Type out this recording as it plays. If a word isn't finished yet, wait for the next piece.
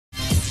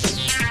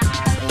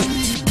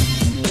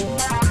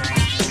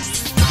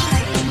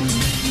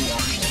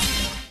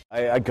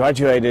I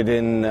graduated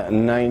in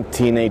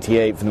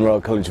 1988 from the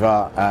Royal College of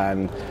Art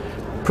and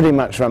pretty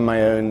much ran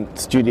my own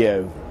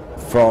studio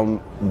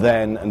from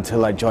then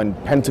until I joined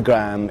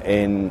Pentagram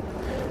in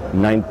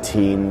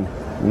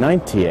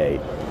 1998,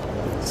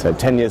 so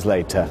 10 years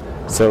later.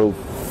 So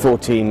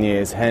 14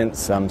 years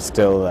hence, I'm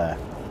still there.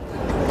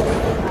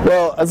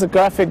 Well, as a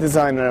graphic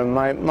designer,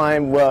 my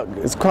work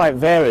is quite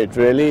varied,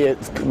 really.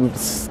 It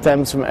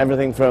stems from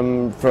everything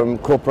from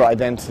corporate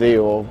identity,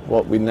 or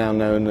what we now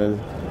know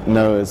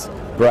as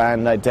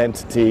brand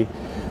identity,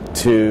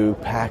 to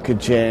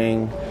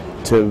packaging,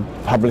 to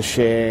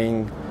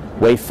publishing,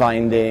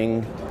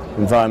 wayfinding,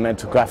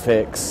 environmental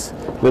graphics,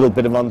 a little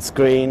bit of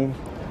on-screen.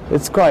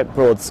 It's quite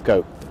broad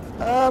scope.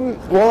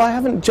 Well, I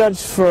haven't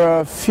judged for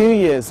a few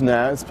years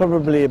now. It's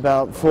probably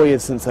about 4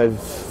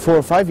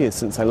 or 5 years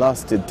since I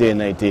last did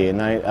D&AD,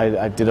 and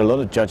I did a lot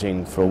of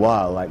judging for a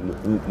while, like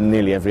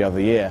nearly every other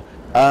year.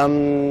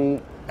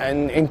 And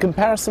in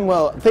comparison,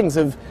 well, things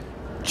have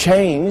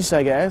changed,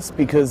 I guess,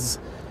 because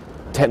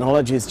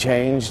technology has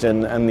changed,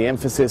 and the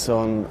emphasis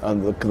on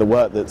the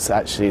work that's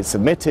actually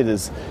submitted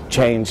has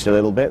changed a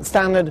little bit.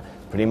 Standard,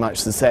 pretty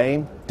much the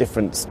same,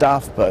 different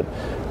stuff, but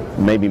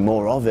maybe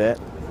more of it.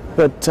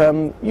 But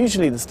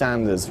usually the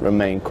standards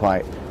remain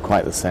quite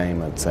the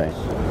same, I'd say.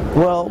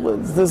 Well,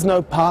 there's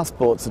no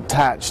passports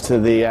attached to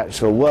the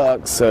actual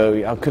work,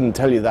 so I couldn't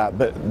tell you that.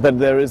 But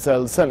there is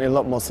certainly a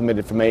lot more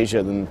submitted from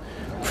Asia than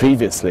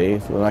previously,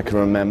 when I can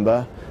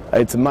remember.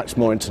 It's much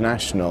more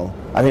international.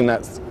 I think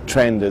that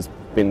trend has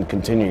been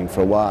continuing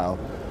for a while.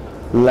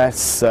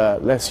 Less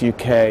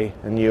UK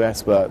and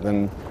US work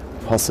than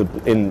possible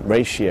in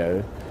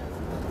ratio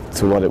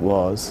to what it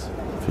was,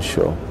 for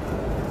sure.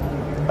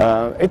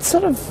 It's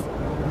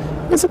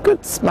a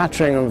good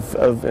smattering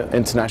of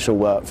international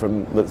work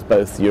that's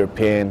both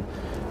European,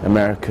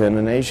 American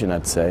and Asian,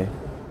 I'd say.